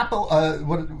 But the Apple,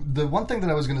 the one thing that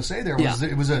I was going to say there was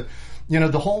it was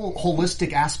the whole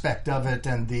holistic aspect of it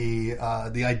and the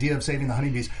idea of saving the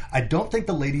honeybees. I don't think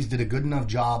the ladies did a good enough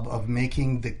job of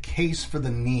making the case for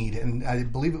the need. And I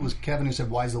believe it was Kevin who said,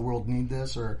 "Why does the world need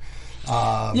this?" Or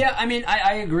I mean,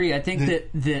 I agree. I think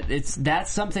that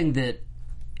that's something that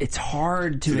it's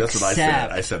hard to that's accept. what I said.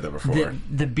 I said that before.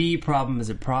 The bee problem is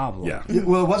a problem. Yeah.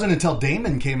 Well, it wasn't until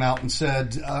Damon came out and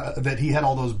said that he had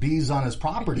all those bees on his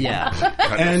property. Yeah.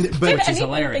 Which is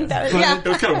hilarious. It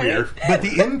was kind of weird. But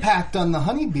the impact on the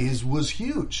honeybees was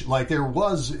huge. Like there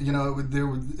was,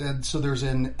 and so there's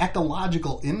an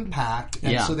ecological impact,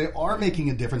 and so they are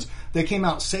making a difference. They came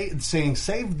out saying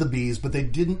save the bees, but they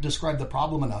didn't describe the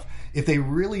problem enough. If they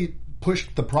really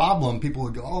pushed the problem, people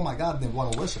would go, "Oh my God," and they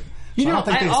want to listen. So I don't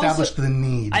think they established the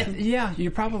need.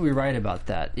 You're probably right about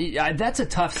that. That's a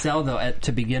tough sell, though,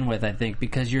 to begin with, I think,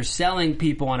 because you're selling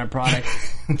people on a product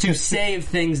to save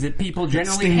things that people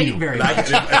generally hate very much.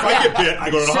 If I get bit, I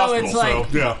go to the hospital.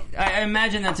 It's like, I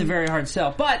imagine that's a very hard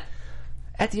sell. But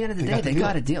at the end of the day, they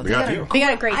got a deal. They got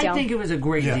a great deal. I think it was a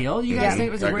great deal. You guys think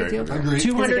it was a great deal? Agreed.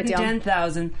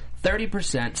 210,000. 30%,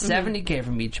 $70K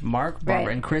from each. Mark,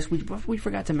 Barbara, and Chris. We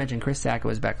forgot to mention Chris Sacco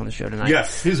is back on the show tonight.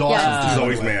 Yes, he's awesome. He's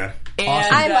always man.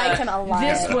 Awesome. I like him a lot.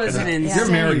 This was an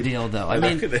insane deal, though. I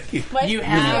mean, you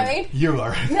have you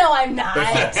are. No, I'm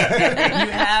not.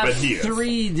 You have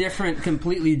three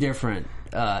completely different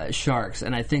sharks,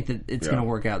 and I think that it's going to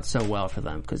work out so well for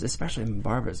them because especially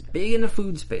Barbara's big in the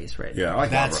food space right now. Yeah,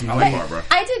 I like Barbara.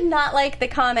 I did not like the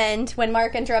comment when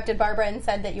Mark interrupted Barbara and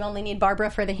said that you only need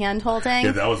Barbara for the hand holding.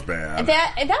 Yeah, that was bad.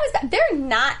 They're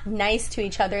not nice to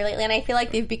each other lately, and I feel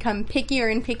like they've become pickier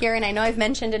and pickier, and I know I've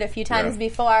mentioned it a few times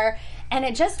before. And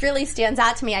it just really stands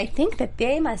out to me. I think that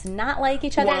they must not like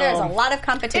each other. Well, there's a lot of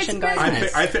competition going on.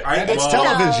 It's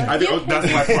television.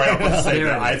 That's my point. I was to say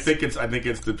that. I think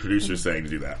it's the producers saying to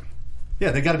do that. Yeah,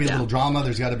 they got to be a little drama.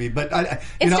 There's got to be, but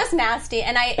it's just nasty,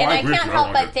 and I can't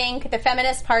help but think the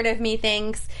feminist part of me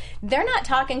thinks they're not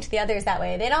talking to the others that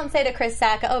way. They don't say to Chris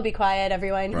Sacco, "Oh, be quiet,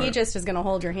 everyone." Right. He just is going to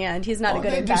hold your hand. He's not a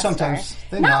good investor. Sometimes.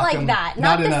 Not like that.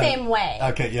 Not the same way.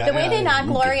 Okay, yeah. The way they knock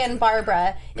Lori and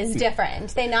Barbara is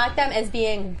different. They knock them as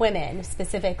being women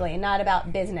specifically, not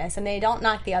about business, and they don't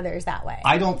knock the others that way.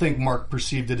 I don't think Mark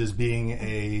perceived it as being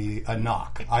a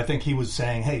knock. I think he was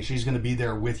saying, "Hey, she's going to be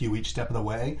there with you each step of the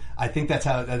way." I think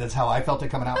that's how I felt it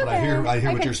coming out. But I hear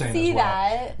what you're saying as well.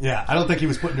 That. Yeah, I don't think he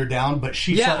was putting her down, but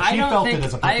she felt it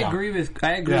as a put I down. agree with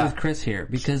Chris here,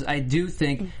 because I do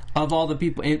think of all the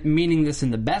people, meaning this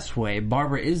in the best way,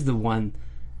 Barbara is the one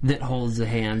that holds the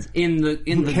hands in the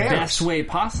best way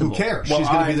possible. Who cares? Well, She's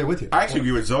going to be there with you. I actually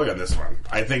agree with Zoe on this one.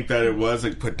 I think that it was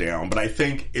put down, but I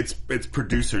think it's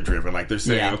producer driven. Like they're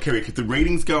saying, okay, we keep the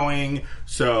ratings going,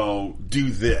 so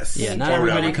do this. Yeah, not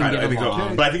everybody can get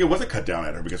along. But I think it wasn't cut down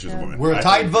at her because she's a woman. We're a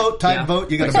tied vote.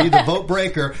 You got to be the vote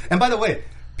breaker. And by the way,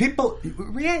 people,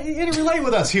 relate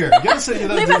with us here. Leave us a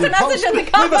message in the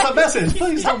comments. Leave us a message.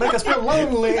 Please don't make us feel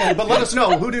lonely. But let us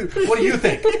know. What do you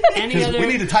think? We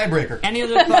need a tiebreaker. Any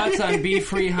other thoughts on Bee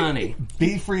Free Honey?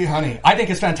 Bee Free Honey. I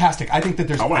think it's fantastic. I think that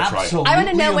there's absolutely I want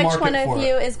to know which one of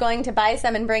you is going to buy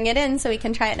some and bring it in so we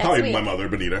can try it next week. Probably my mother,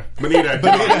 Benita. Go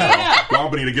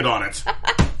on, Benita, get on it.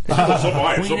 Queen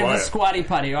of the Squatty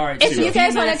Potty. All right. If you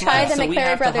guys want to try the so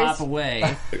McClary Brothers, hop away.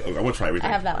 I will try everything.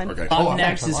 I have that one. Okay. Up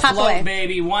next is Float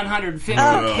Baby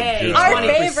 150K. Our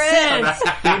favorite.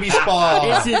 Baby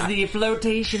spa. This is the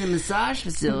flotation and massage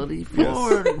facility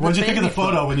for. What did you think of the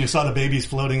photo when you saw the babies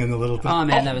floating in the little thing? Oh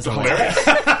man, that was hilarious.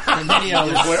 The video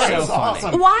was so funny.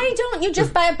 Awesome. Why don't you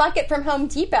just buy a bucket from Home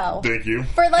Depot? Thank you.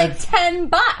 For like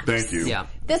 $10. Thank you. Yeah.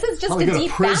 This is just Probably a go to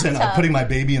deep prison. bathtub. I'm putting my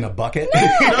baby in a bucket.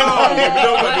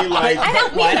 Nobody like. I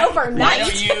don't mean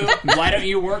overnight. Why don't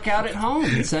you work out at home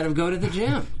instead of go to the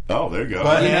gym? Oh, there you go.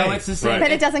 But, It's the same.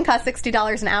 But it doesn't cost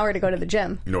 $60 an hour to go to the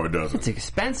gym. No, it doesn't. It's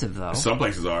expensive though. Some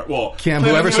places are. Well, Cam,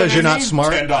 whoever says you're not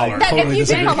smart, $10. But totally if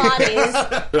you disagree. do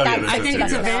Pilates, I think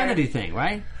it's a vanity thing,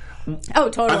 right? Oh,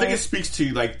 totally. I think it speaks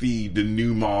to like the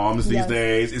new moms these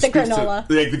days. It The speaks granola.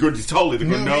 to like the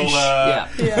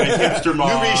granola, the hipster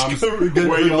moms,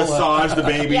 where you massage the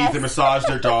babies, they massage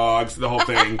their dogs, the whole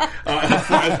thing.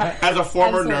 As a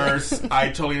former nurse, I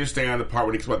totally understand the part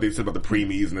when what they said about the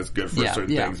preemies and it's good for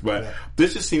certain things. But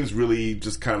this just seems really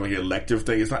just kind of like an elective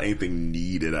thing. It's not anything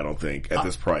needed, I don't think, at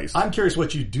this price. I'm curious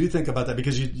what you do think about that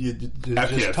because you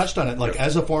just touched on it. Like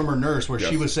as a former nurse, where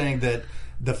she was saying that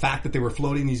the fact that they were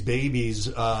floating these babies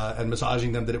and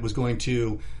massaging them, that it was going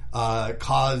to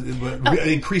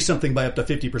increase something by up to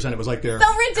 50%. It was like their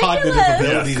cognitive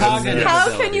abilities.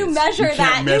 How can you measure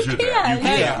that? You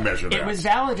can't measure that. It was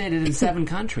validated in 7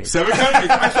 countries. 7 countries?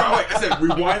 I said,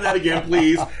 rewind that again,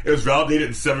 please. It was validated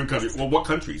in 7 countries. Well, what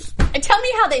countries? Tell me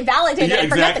how they validated it.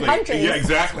 Forget the countries. Yeah,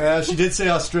 exactly. She did say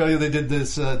Australia, they did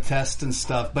this test and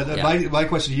stuff. But my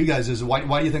question to you guys is, why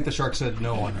do you think the shark said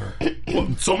no on her?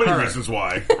 Well, so many reasons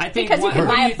why. I think because you can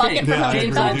buy a bucket from Home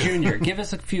James Depot. Jr., give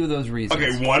us a few of those reasons.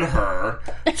 Okay, 1, her.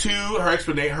 2, her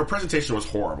explanation. Her presentation was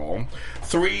horrible.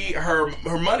 3, her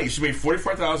money. She made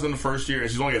 $44,000 the first year, and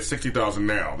she's only at $60,000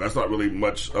 now. That's not really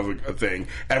much of a thing.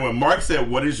 And when Mark said,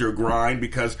 "What is your grind?"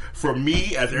 Because for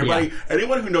me, as everybody,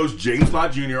 anyone who knows James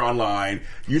Lott Jr. online,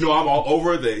 you know I'm all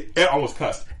over almost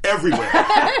cussed. Everywhere.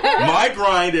 My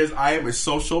grind is I am a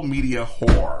social media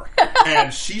whore.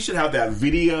 And she should have that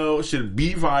video, should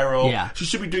be viral. Yeah. She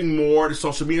should be doing more to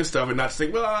social media stuff and not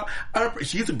saying, well,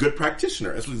 she's a good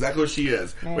practitioner. That's exactly what she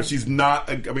is. Right. But she's not,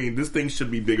 this thing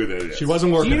should be bigger than it is. She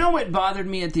wasn't working. Do you know what bothered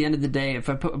me at the end of the day? If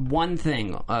I put one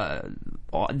thing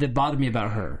that bothered me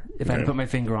about her, if I had to put my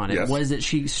finger on it, was that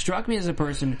she struck me as a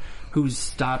person who's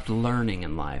stopped learning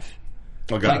in life.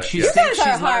 Oh, got it. You guys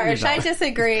are harsh. I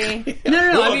disagree.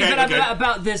 No. I mean,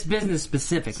 about this business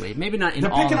specifically. Maybe not in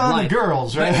all of life. They're picking on the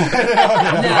girls, right? No,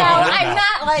 I'm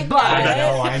not like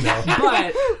that. I know.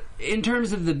 But in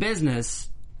terms of the business,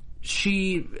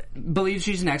 she believes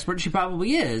she's an expert. She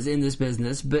probably is in this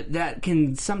business, but that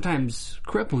can sometimes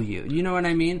cripple you. You know what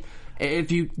I mean?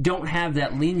 If you don't have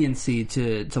that leniency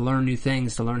to learn new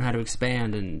things, to learn how to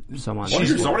expand and so on. I want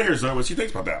to hear Zoe what she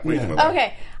thinks about that.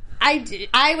 Okay.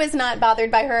 I was not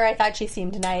bothered by her. I thought she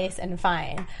seemed nice and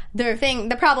fine.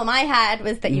 The problem I had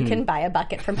was that you can buy a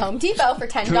bucket from Home Depot for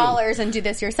 $10 and do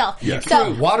this yourself. Yes.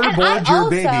 So, waterboard your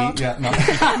baby. Yeah, no.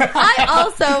 I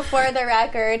also, for the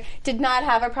record, did not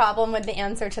have a problem with the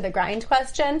answer to the grind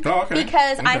question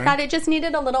because I thought it just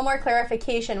needed a little more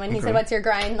clarification when he said, "What's your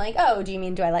grind?" Like, oh, do you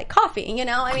mean do I like coffee? You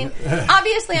know, I mean,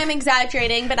 obviously I'm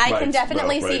exaggerating, but I can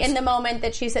definitely see in the moment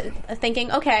that she's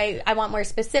thinking, okay, I want more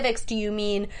specifics. Do you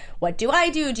mean what do I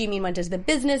do? Do you mean what does the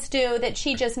business do? That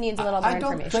she just needs a little more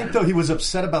information. I don't think, though, he was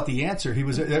upset about the answer. He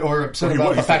was, or upset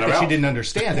about the fact that she didn't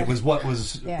understand. It was what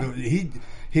was he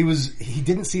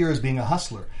didn't see her as being a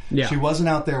hustler. Yeah. She wasn't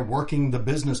out there working the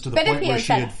business to the point where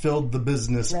she had filled the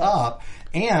business up.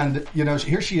 And, you know,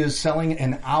 here she is selling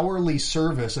an hourly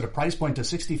service at a price point to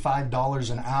 $65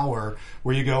 an hour,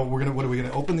 where you go, what are we going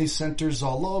to open these centers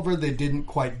all over? They didn't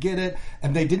quite get it.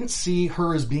 And they didn't see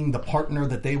her as being the partner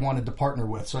that they wanted to partner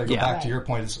with. So I go back to your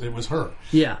point. It was her.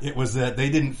 Yeah. It was that they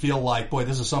didn't feel like, boy,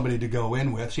 this is somebody to go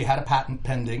in with. She had a patent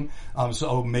pending.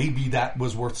 So maybe that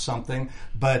was worth something.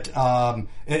 But, and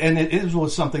it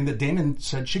was something that Damon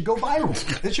said should go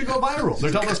viral. It should go viral.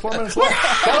 There's all those 4 minutes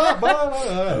left. Shut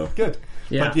up. Good.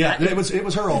 Yeah. But yeah, it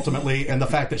was her ultimately, and the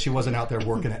fact that she wasn't out there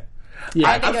working it. Yeah.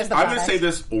 I'm going to say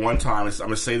this one time. I'm going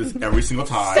to say this every single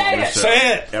time.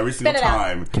 Say it. Every single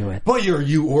time. Do it. Boy, are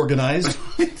you organized?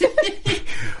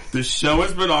 The show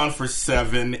has been on for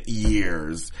 7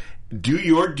 years. Do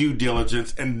your due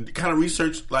diligence and kind of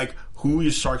research like who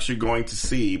your sharks you're going to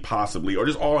see, possibly, or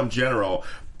just all in general.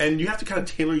 And you have to kind of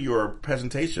tailor your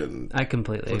presentation. I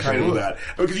completely agree. Kind of that.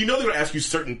 Because you know they're going to ask you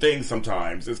certain things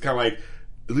sometimes. It's kind of like,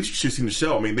 at least you should have seen the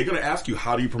show. I mean, they're going to ask you,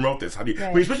 how do you promote this? How do you, I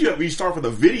mean, especially when you start with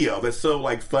a video that's so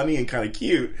like funny and kind of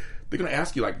cute. They're going to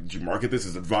ask you, like, did you market this?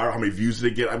 Is it viral? How many views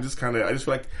did it get? I just feel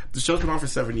like the show's been on for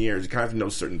 7 years. You kind of know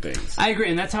certain things. I agree,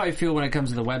 and that's how I feel when it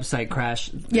comes to the website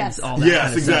crash. Yes. All that yes,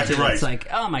 kind of exactly stuff. right. It's like,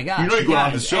 oh my gosh. You know you're going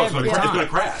on the show. It's going to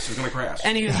crash. It's going to crash.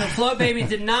 Anyway, so Float Baby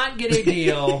did not get a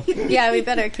deal. Yeah, we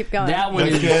better keep going. That one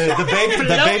is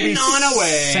the baby on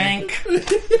away. sank.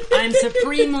 I'm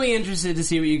supremely interested to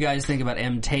see what you guys think about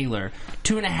M. Taylor.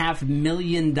 $2.5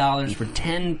 million for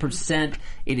 10%.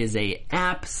 It is a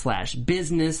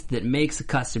app/business that makes a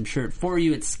custom shirt for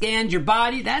you. It scans your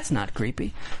body. That's not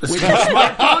creepy. With your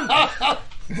smartphone.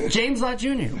 James Lott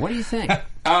Jr., what do you think?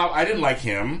 I didn't like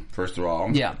him, first of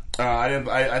all. Yeah.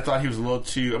 I thought he was a little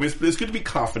too... I mean, it's good to be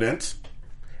confident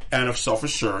and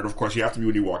self-assured. Of course, you have to be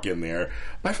when you walk in there.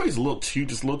 But I feel he's a little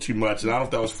too much. And I don't know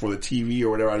if that was for the TV or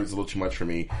whatever. It was a little too much for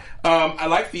me. I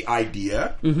like the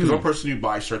idea. Because I'm a person who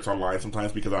buys shirts online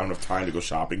sometimes because I don't have time to go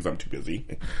shopping because I'm too busy.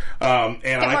 And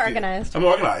I'm organized. I'm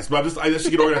organized. But I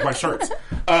just get organized with my shirts.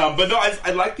 But no,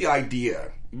 I like the idea.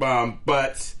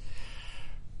 But...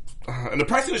 and the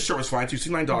price of the shirt was fine too.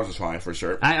 $69 was fine for a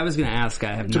shirt. I was going to ask.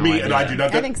 I have to no me, idea. and I do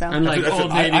not. I think so. I'm like,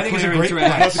 I think it's a great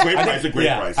price. That's a great price. It's a great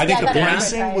price. I think the Yeah,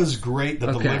 pricing was great.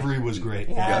 The delivery was great.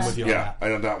 Yeah. I'm with you on that. I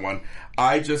know that one.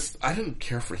 I didn't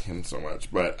care for him so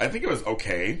much, but I think it was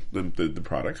okay. The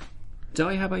product.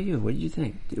 Zoe, how about you? What did you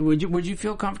think? Would you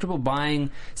feel comfortable buying?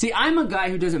 See, I'm a guy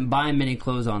who doesn't buy many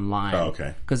clothes online. Oh,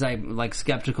 okay. Because I'm like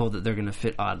skeptical that they're going to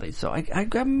fit oddly. So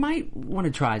I might want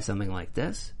to try something like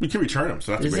this. You can return them,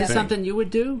 so that's a Is great this thing. something you would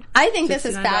do? I think this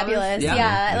is $69? fabulous. Yeah.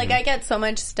 Yeah. Like I get so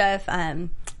much stuff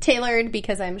tailored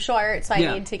because I'm short, so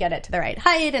I need to get it to the right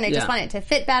height, and I just want it to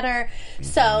fit better.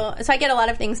 So I get a lot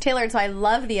of things tailored. So I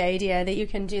love the idea that you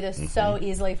can do this so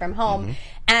easily from home.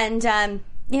 And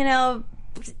you know,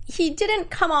 he didn't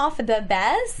come off the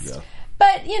best. Yeah.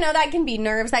 But, you know, that can be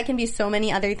nerves. That can be so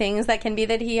many other things. That can be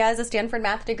that he has a Stanford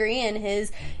math degree and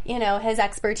his, you know, his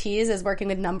expertise is working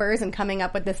with numbers and coming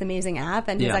up with this amazing app.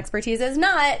 And his expertise is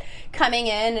not coming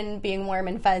in and being warm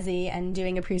and fuzzy and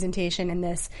doing a presentation in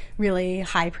this really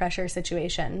high-pressure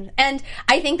situation. And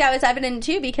I think that was evident,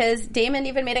 too, because Damon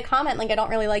even made a comment, like, I don't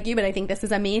really like you, but I think this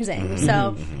is amazing.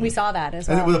 So we saw that as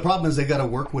well. And the problem is they got to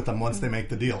work with them once they make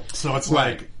the deal. So it's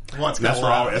like... That's where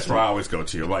I always go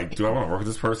to. Like, do I want to work with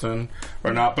this person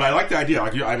or not? But I like the idea.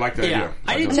 I like the idea.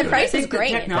 And the price is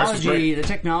great. The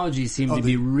technology seemed to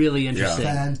be really interesting.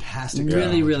 Fantastic.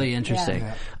 Really interesting.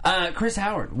 Yeah. Chris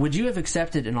Howard, would you have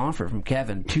accepted an offer from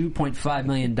Kevin? $2.5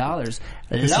 million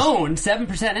loan,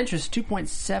 7% interest,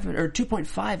 2.7 or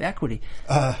 2.5 equity.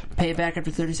 Pay it back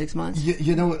after 36 months.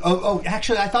 You know,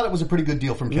 actually, I thought it was a pretty good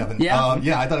deal from Kevin.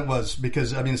 Yeah, I thought it was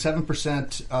because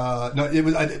 7%. No, it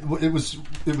was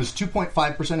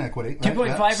 2.5% equity.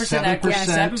 2.5% equity,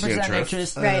 7%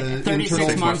 interest, right?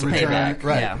 36 months payback,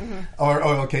 right? Yeah.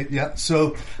 Okay, yeah.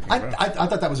 So I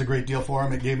thought that was a great deal for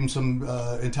him. It gave him some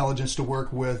intelligence to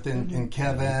work with in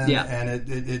Kevin, and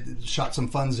it shot some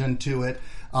funds into it.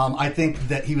 I think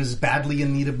that he was badly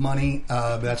in need of money.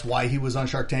 That's why he was on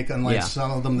Shark Tank, unlike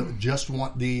some of them that just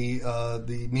want the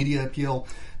media appeal.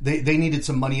 They needed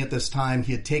some money at this time.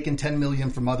 He had taken $10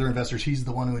 million from other investors. He's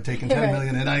the one who had taken $10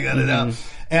 million, and I got it out.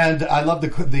 And I love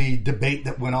the debate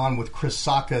that went on with Chris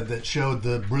Sacca that showed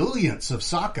the brilliance of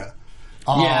Sacca.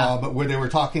 But where they were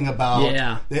talking about,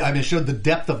 it showed the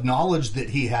depth of knowledge that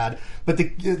he had. But the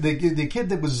kid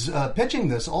that was pitching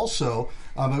this also,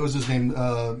 what was his name?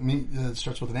 It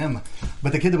starts with an M.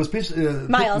 But the kid that was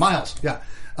Miles. Yeah.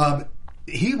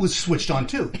 he was switched on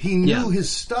too. He knew his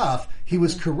stuff. He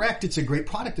was correct. It's a great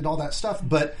product and all that stuff.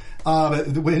 But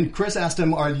when Chris asked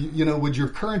him, would your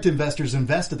current investors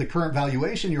invest at the current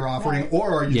valuation you're offering,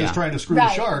 or are you just trying to screw the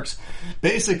sharks?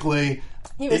 Basically,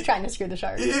 he was trying to screw the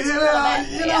sharks.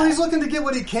 He's looking to get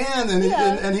what he can,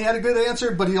 and he had a good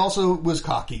answer, but he also was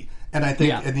cocky. And I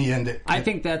think in the end, I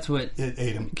think that's what it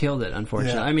ate him. Killed it,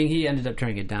 unfortunately. Yeah. I mean, he ended up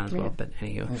turning it down as well, but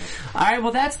anywho. All right,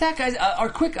 well, that's that, guys. Our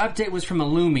quick update was from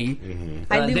Illumi.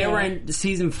 They were in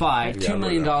season 5, $2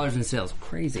 million in sales.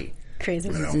 Crazy. Crazy.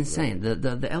 This is insane.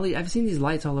 The LED, I've seen these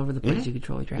lights all over the place. You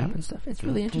control your app and stuff. It's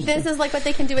really interesting. This is like what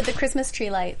they can do with the Christmas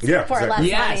tree lights for less money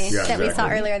that we saw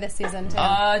earlier this season, too.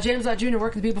 James Jr.,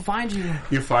 where can people find you?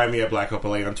 You find me at Black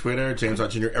Opal Lane on Twitter, James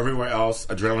Jr. everywhere else,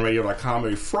 AdrenalineRadio.com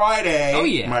every Friday. Oh,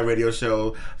 yeah. My radio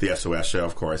show, The SOS Show,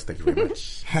 of course. Thank you very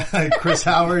much. Chris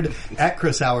Howard at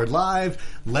Chris Howard Live,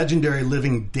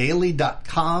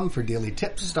 LegendaryLivingDaily.com for daily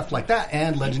tips, stuff like that,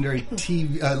 and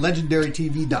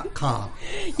LegendaryTV.com.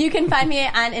 You can find me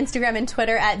on Instagram and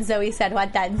Twitter at Zoe Said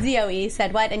What. That's Zoe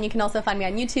Said What. And you can also find me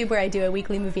on YouTube where I do a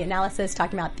weekly movie analysis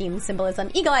talking about theme, symbolism,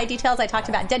 eagle eye details. I talked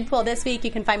about Deadpool this week.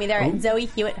 You can find me there at Zoe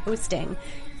Hewitt Hosting.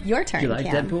 Your turn, Did you like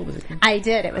Cam. Deadpool? Was it good? I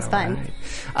did. It was fun. Right.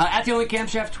 At The Only Cam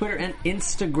Chef, Twitter and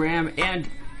Instagram. And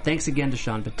thanks again to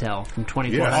Sean Patel from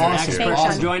 24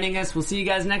 Experts for joining us. We'll see you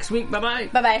guys next week. Bye-bye.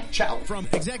 Bye-bye. Ciao. From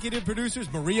executive producers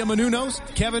Maria Menounos,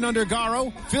 Kevin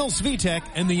Undergaro, Phil Svitek,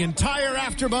 and the entire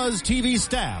AfterBuzz TV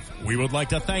staff, we would like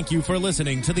to thank you for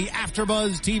listening to the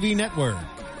AfterBuzz TV network.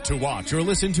 To watch or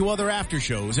listen to other after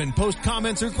shows and post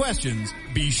comments or questions,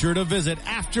 be sure to visit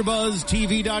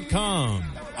AfterBuzzTV.com.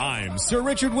 I'm Sir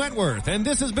Richard Wentworth, and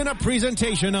this has been a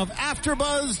presentation of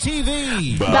AfterBuzz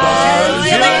TV. Buzz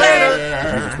you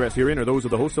later. Views expressed herein are those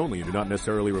of the hosts only and do not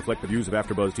necessarily reflect the views of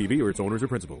AfterBuzz TV or its owners or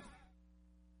principals.